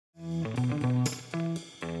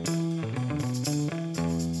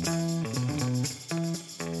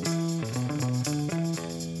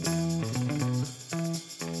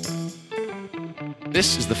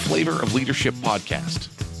This is the Flavor of Leadership podcast.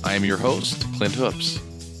 I am your host, Clint Hoops.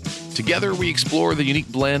 Together, we explore the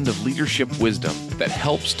unique blend of leadership wisdom that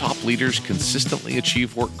helps top leaders consistently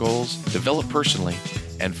achieve work goals, develop personally,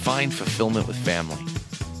 and find fulfillment with family.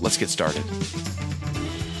 Let's get started.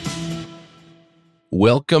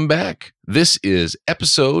 Welcome back. This is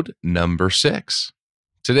episode number 6.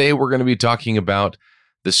 Today, we're going to be talking about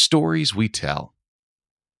the stories we tell.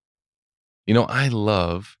 You know, I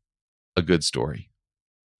love a good story.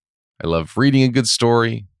 I love reading a good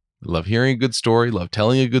story. I love hearing a good story, love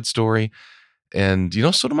telling a good story. And,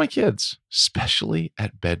 so do my kids, especially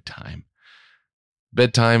at bedtime.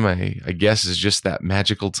 Bedtime, I guess, is just that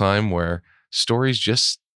magical time where stories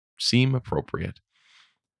just seem appropriate.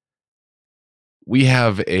 We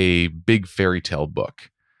have a big fairy tale book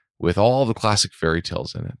with all the classic fairy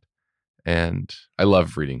tales in it. And I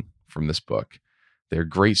love reading from this book. They're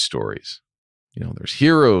great stories. There's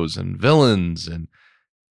heroes and villains, and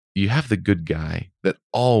you have the good guy that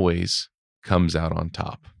always comes out on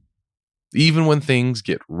top, even when things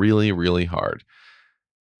get really, really hard.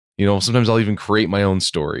 Sometimes I'll even create my own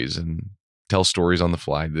stories and tell stories on the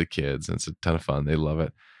fly to the kids, and it's a ton of fun. They love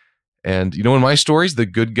it. And, in my stories, the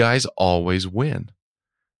good guys always win.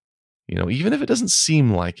 Even if it doesn't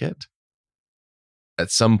seem like it,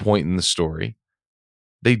 at some point in the story,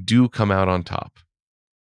 they do come out on top.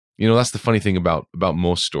 That's the funny thing about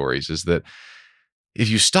most stories is that if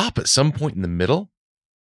you stop at some point in the middle,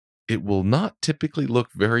 it will not typically look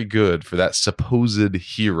very good for that supposed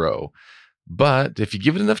hero. But if you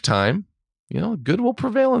give it enough time, good will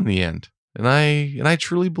prevail in the end. And I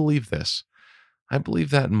truly believe this. I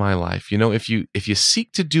believe that in my life. If you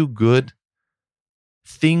seek to do good,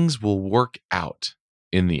 things will work out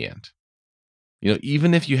in the end.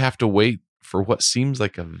 Even if you have to wait for what seems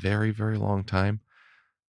like a very, very long time,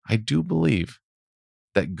 I do believe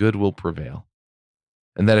that good will prevail.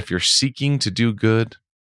 And that if you're seeking to do good,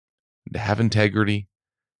 to have integrity,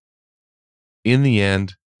 in the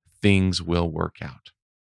end, things will work out.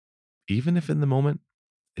 Even if in the moment,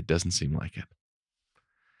 it doesn't seem like it.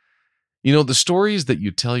 The stories that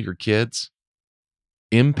you tell your kids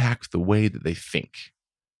impact the way that they think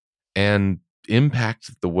and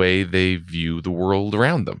impact the way they view the world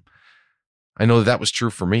around them. I know that was true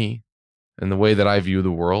for me. And the way that I view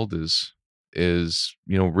the world is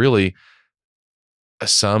really a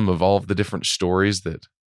sum of all of the different stories that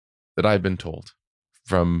I've been told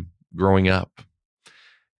from growing up.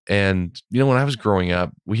 And, when I was growing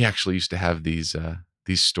up, we actually used to have these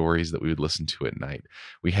stories that we would listen to at night.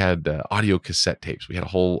 We had audio cassette tapes. We had a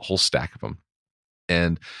whole stack of them.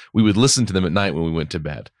 And we would listen to them at night when we went to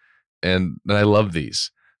bed. And I love these.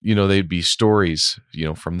 They'd be stories,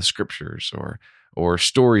 from the scriptures or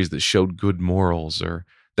stories that showed good morals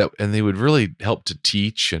and they would really help to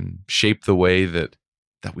teach and shape the way that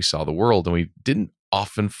we saw the world. And we didn't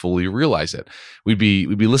often fully realize it. We'd be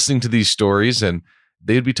listening to these stories and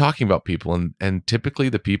they'd be talking about people and typically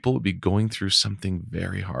the people would be going through something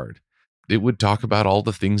very hard. It would talk about all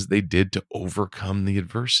the things they did to overcome the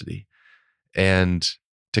adversity and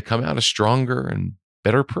to come out a stronger and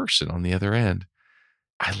better person on the other end.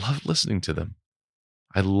 I loved listening to them.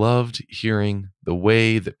 I loved hearing the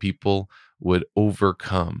way that people would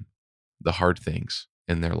overcome the hard things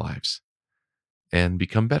in their lives and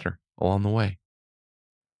become better along the way.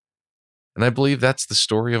 And I believe that's the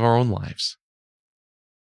story of our own lives.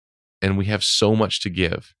 And we have so much to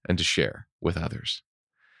give and to share with others.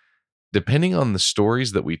 Depending on the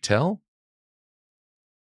stories that we tell,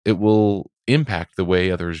 it will impact the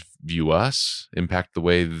way others view us, impact the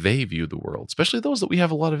way they view the world, especially those that we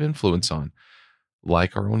have a lot of influence on,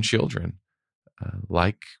 like our own children,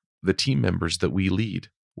 like the team members that we lead.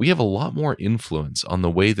 We have a lot more influence on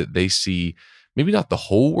the way that they see, maybe not the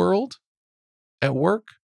whole world at work,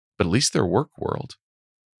 but at least their work world.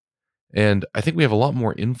 And I think we have a lot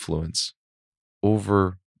more influence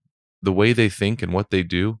over the way they think and what they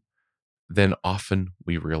do than often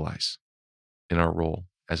we realize in our role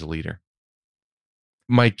as a leader.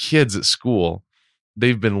 My kids at school,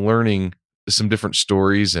 they've been learning some different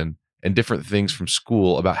stories and different things from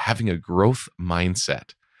school about having a growth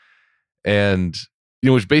mindset. And,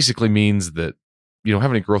 which basically means that,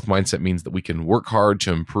 having a growth mindset means that we can work hard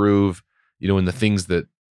to improve, in the things that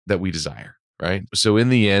we desire, right? So in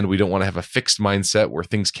the end, we don't want to have a fixed mindset where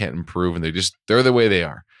things can't improve and they're the way they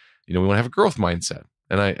are. We want to have a growth mindset.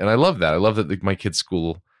 And I love that. I love that my kids'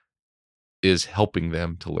 school is helping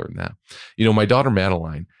them to learn that. My daughter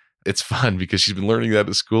Madeline, it's fun because she's been learning that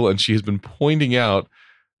at school and she has been pointing out,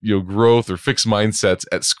 growth or fixed mindsets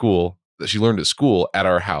at school that she learned at school at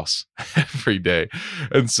our house every day.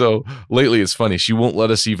 And so lately it's funny. She won't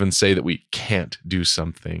let us even say that we can't do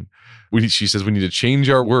something. She says we need to change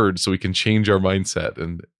our words so we can change our mindset.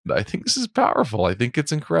 And I think this is powerful. I think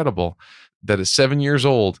it's incredible that at 7 years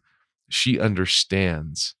old, she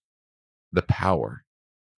understands the power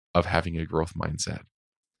of having a growth mindset.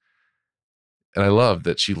 And I love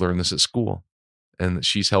that she learned this at school and that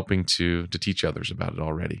she's helping to teach others about it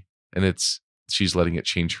already. And she's letting it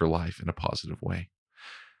change her life in a positive way.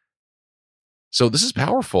 So this is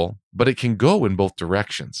powerful, but it can go in both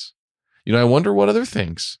directions. I wonder what other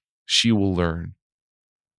things she will learn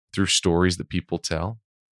through stories that people tell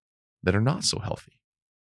that are not so healthy.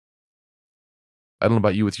 I don't know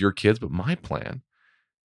about you with your kids, but my plan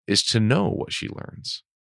is to know what she learns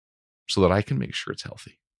so that I can make sure it's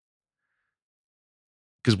healthy.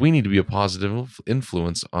 Because we need to be a positive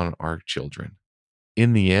influence on our children.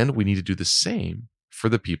 In the end, we need to do the same for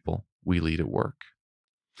the people we lead at work.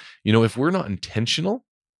 If we're not intentional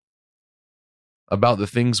about the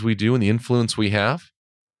things we do and the influence we have,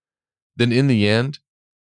 then in the end,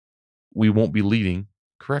 we won't be leading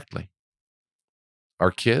correctly.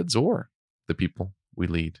 Our kids or the people we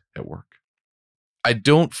lead at work. I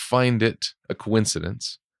don't find it a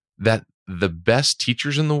coincidence that the best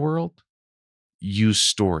teachers in the world use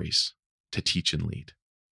stories to teach and lead.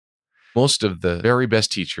 Most of the very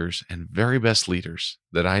best teachers and very best leaders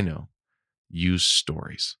that I know use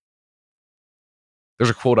stories. There's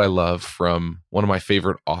a quote I love from one of my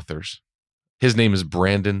favorite authors. His name is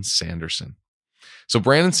Brandon Sanderson. So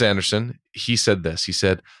Brandon Sanderson, he said this. He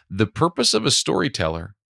said, "The purpose of a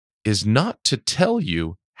storyteller is not to tell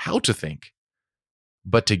you how to think,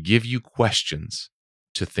 but to give you questions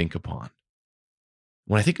to think upon."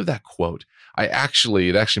 When I think of that quote, it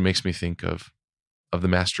actually makes me think of the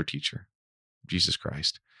master teacher, Jesus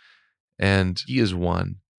Christ. And he is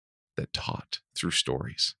one that taught through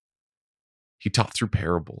stories. He taught through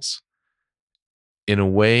parables in a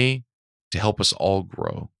way to help us all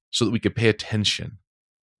grow so that we could pay attention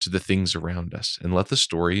to the things around us and let the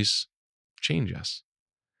stories change us.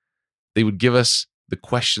 They would give us the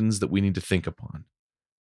questions that we need to think upon,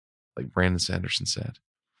 like Brandon Sanderson said.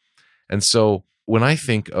 And so when I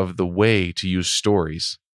think of the way to use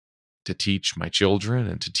stories to teach my children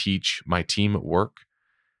and to teach my team at work,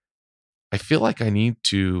 I feel like I need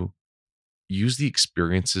to use the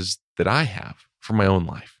experiences that I have from my own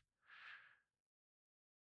life.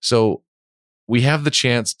 So we have the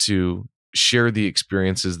chance to share the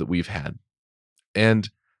experiences that we've had, and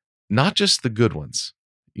not just the good ones.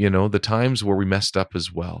 The times where we messed up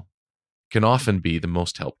as well can often be the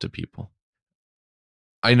most help to people.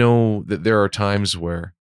 I know that there are times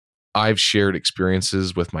where I've shared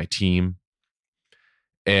experiences with my team,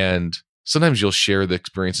 and sometimes you'll share the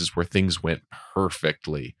experiences where things went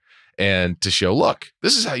perfectly and to show, look,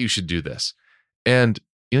 this is how you should do this. And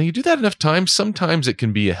you do that enough times, sometimes it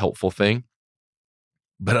can be a helpful thing,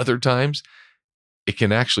 but other times it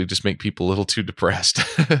can actually just make people a little too depressed.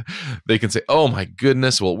 They can say, oh my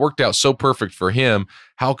goodness, well, it worked out so perfect for him.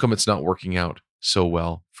 How come it's not working out so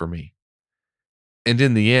well for me? And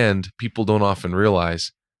in the end, people don't often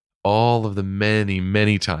realize all of the many,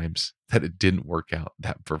 many times that it didn't work out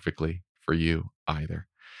that perfectly for you either.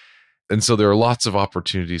 And so there are lots of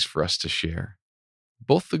opportunities for us to share,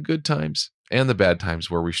 both the good times and the bad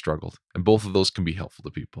times where we struggled. And both of those can be helpful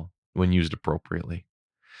to people when used appropriately.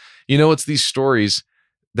 It's these stories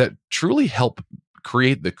that truly help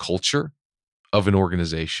create the culture of an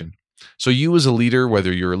organization. So you as a leader,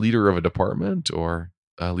 whether you're a leader of a department or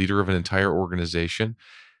a leader of an entire organization,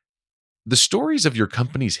 the stories of your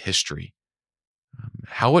company's history,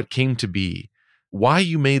 how it came to be, why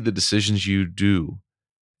you made the decisions you do,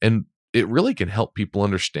 and it really can help people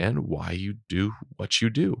understand why you do what you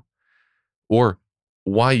do, or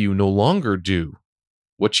why you no longer do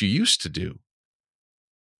what you used to do,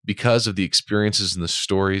 because of the experiences and the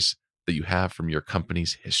stories that you have from your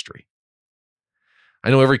company's history. I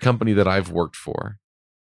know every company that I've worked for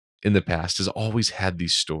in the past has always had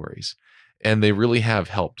these stories, and they really have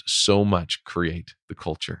helped so much create the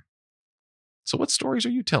culture. So what stories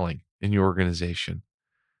are you telling in your organization?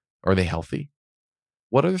 Are they healthy?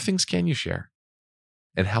 What other things can you share?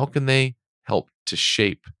 And how can they help to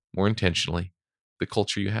shape more intentionally the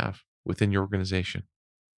culture you have within your organization,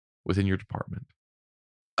 within your department?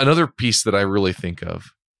 Another piece that I really think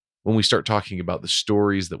of when we start talking about the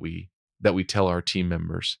stories that we tell our team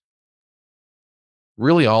members,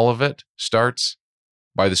 really all of it starts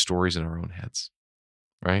by the stories in our own heads,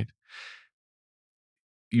 right?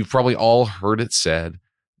 You've probably all heard it said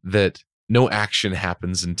that no action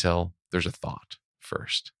happens until there's a thought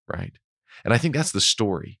first, right? And I think that's the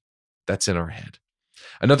story that's in our head.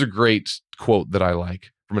 Another great quote that I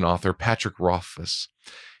like from an author, Patrick Rothfuss.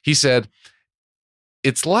 He said,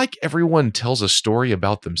 "It's like everyone tells a story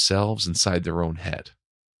about themselves inside their own head.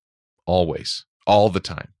 Always, all the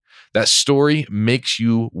time. That story makes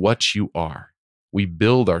you what you are. We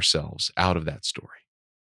build ourselves out of that story."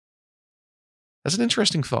 That's an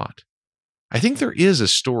interesting thought. I think there is a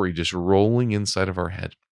story just rolling inside of our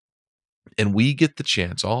head, and we get the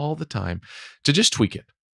chance all the time to just tweak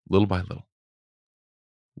it little by little.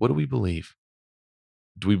 What do we believe?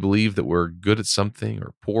 Do we believe that we're good at something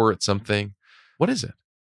or poor at something? What is it?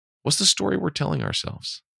 What's the story we're telling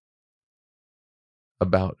ourselves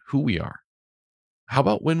about who we are? How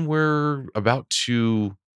about when we're about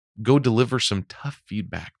to go deliver some tough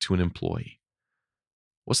feedback to an employee?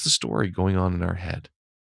 What's the story going on in our head?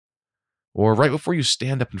 Or right before you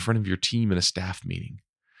stand up in front of your team in a staff meeting,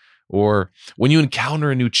 or when you encounter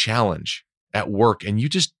a new challenge at work and you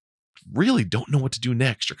just really don't know what to do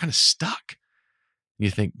next, you're kind of stuck. You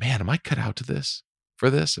think, man, am I cut out for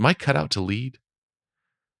this? Am I cut out to lead?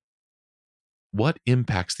 What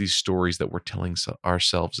impacts these stories that we're telling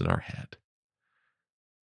ourselves in our head?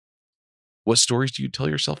 What stories do you tell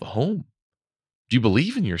yourself at home? Do you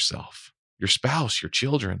believe in yourself, your spouse, your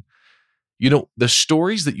children? You know, the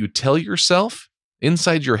stories that you tell yourself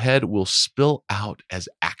inside your head will spill out as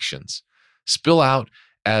actions, spill out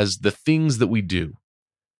as the things that we do.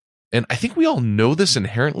 And I think we all know this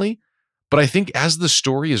inherently, but I think as the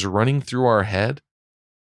story is running through our head,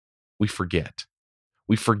 we forget.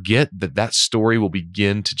 We forget that that story will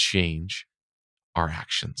begin to change our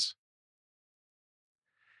actions.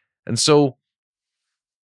 And so,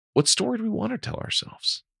 what story do we want to tell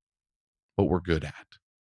ourselves? What we're good at,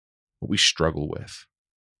 what we struggle with.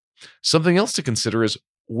 Something else to consider is,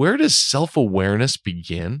 where does self-awareness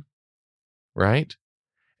begin, right?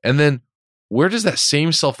 And then where does that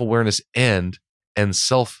same self-awareness end and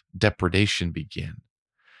self-depredation begin?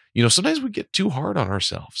 You know, sometimes we get too hard on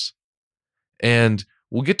ourselves, and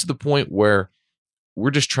we'll get to the point where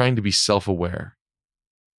we're just trying to be self-aware.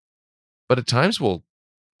 But at times we'll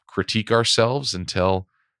critique ourselves until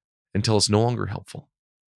it's no longer helpful.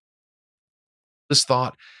 This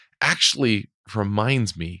thought actually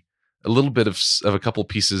reminds me a little bit of a couple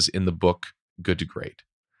pieces in the book Good to Great.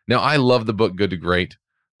 Now, I love the book Good to Great,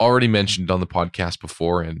 already mentioned on the podcast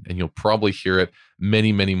before, and you'll probably hear it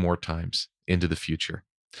many, many more times into the future.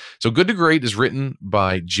 So Good to Great is written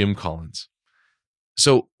by Jim Collins.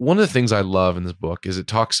 So one of the things I love in this book is it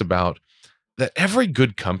talks about that every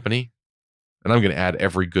good company, and I'm going to add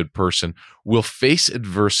every good person, will face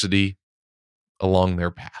adversity along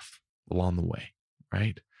their path, along the way,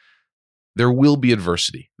 right? There will be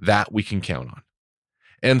adversity that we can count on.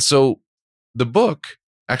 And so the book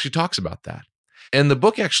actually talks about that. And the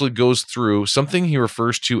book actually goes through something he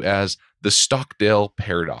refers to as the Stockdale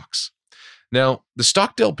paradox. Now, the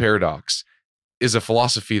Stockdale paradox is a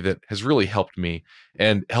philosophy that has really helped me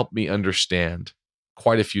and helped me understand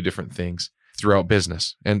quite a few different things throughout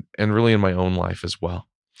business and really in my own life as well.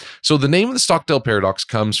 So the name of the Stockdale paradox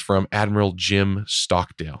comes from Admiral Jim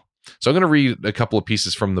Stockdale. So I'm going to read a couple of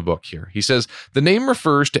pieces from the book here. He says, the name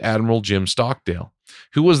refers to Admiral Jim Stockdale,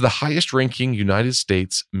 who was the highest ranking United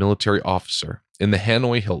States military officer in the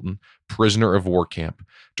Hanoi Hilton prisoner of war camp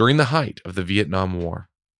during the height of the Vietnam War.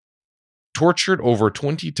 Tortured over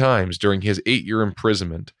 20 times during his 8-year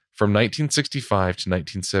imprisonment from 1965 to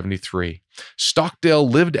 1973, Stockdale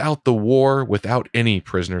lived out the war without any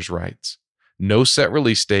prisoner's rights, no set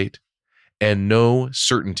release date, and no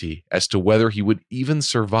certainty as to whether he would even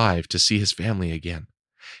survive to see his family again.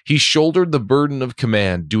 He shouldered the burden of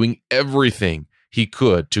command, doing everything he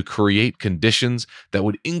could to create conditions that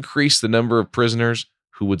would increase the number of prisoners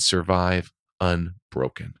who would survive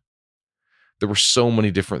unbroken. There were so many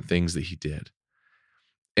different things that he did.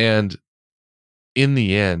 And in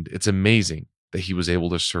the end, it's amazing that he was able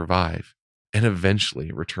to survive and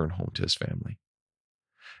eventually return home to his family.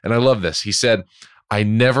 And I love this. He said, I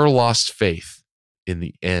never lost faith in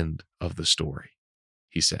the end of the story,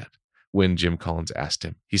 he said, when Jim Collins asked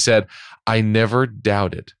him. He said, I never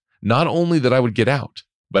doubted not only that I would get out,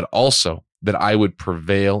 but also that I would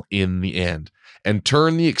prevail in the end and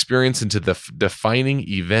turn the experience into the defining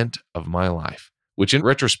event of my life, which in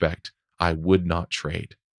retrospect, I would not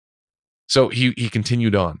trade. So he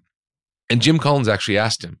continued on. And Jim Collins actually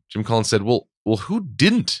asked him. Jim Collins said, well, who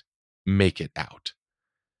didn't make it out?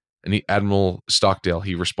 And Admiral Stockdale,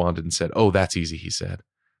 he responded and said, oh, that's easy, he said.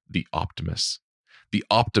 The optimists. The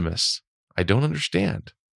optimists. I don't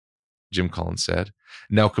understand, Jim Collins said,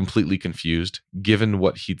 now completely confused, given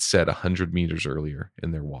what he'd said 100 meters earlier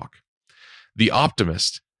in their walk. The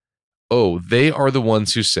optimists, oh, they are the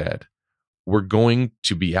ones who said, we're going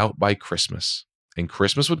to be out by Christmas. And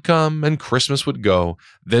Christmas would come and Christmas would go.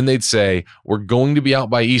 Then they'd say, we're going to be out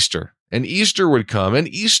by Easter. And Easter would come and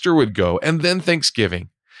Easter would go. And then Thanksgiving.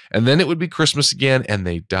 And then it would be Christmas again. And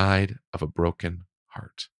they died of a broken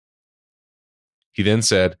heart. He then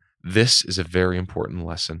said, this is a very important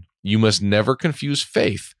lesson. You must never confuse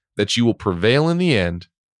faith that you will prevail in the end,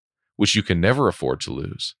 which you can never afford to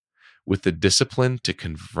lose, with the discipline to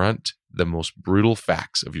confront the most brutal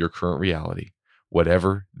facts of your current reality,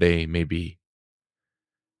 whatever they may be.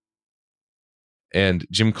 And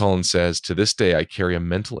Jim Collins says, to this day, I carry a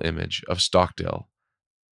mental image of Stockdale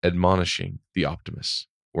admonishing the optimists.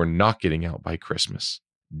 We're not getting out by Christmas.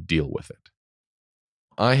 Deal with it.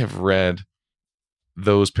 I have read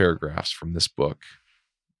those paragraphs from this book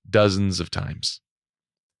dozens of times.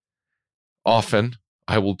 Often,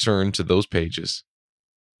 I will turn to those pages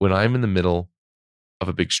when I'm in the middle of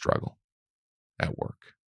a big struggle at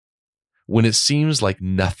work, when it seems like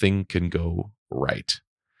nothing can go right,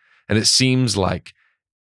 and it seems like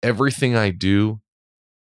everything I do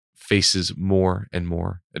faces more and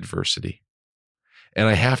more adversity. And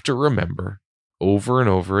I have to remember over and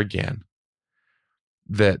over again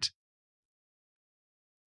that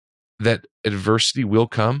adversity will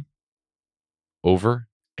come over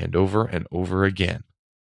and over and over again.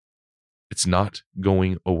 It's not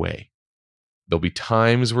going away. There'll be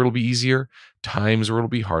times where it'll be easier, times where it'll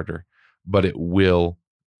be harder, but it will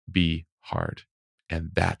be hard.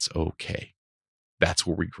 And that's okay. That's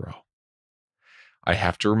where we grow. I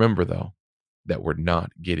have to remember, though, that we're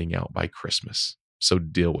not getting out by Christmas. So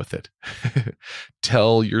deal with it.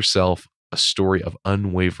 Tell yourself a story of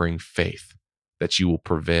unwavering faith that you will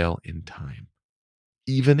prevail in time,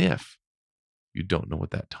 even if you don't know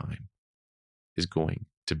what that time is going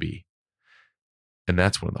to be. And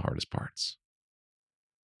that's one of the hardest parts.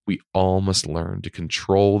 We all must learn to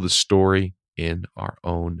control the story in our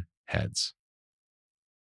own heads.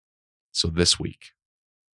 So this week,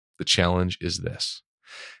 the challenge is this.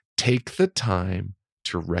 Take the time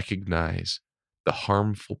to recognize the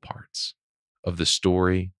harmful parts of the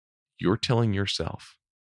story you're telling yourself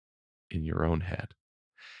in your own head,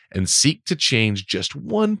 and seek to change just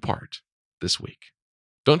one part this week.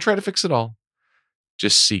 Don't try to fix it all.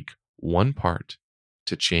 Just seek one part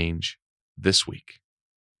to change this week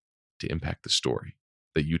to impact the story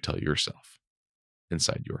that you tell yourself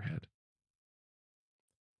inside your head.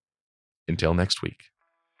 Until next week,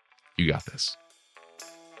 you got this.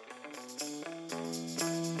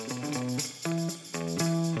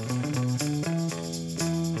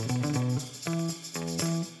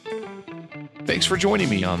 Thanks for joining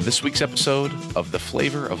me on this week's episode of the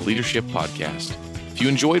Flavor of Leadership podcast. If you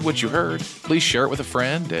enjoyed what you heard, please share it with a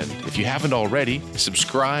friend. And if you haven't already,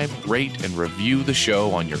 subscribe, rate, and review the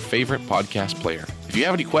show on your favorite podcast player. If you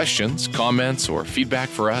have any questions, comments, or feedback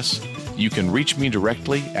for us, you can reach me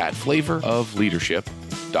directly at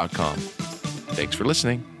flavorofleadership.com. Thanks for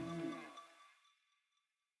listening.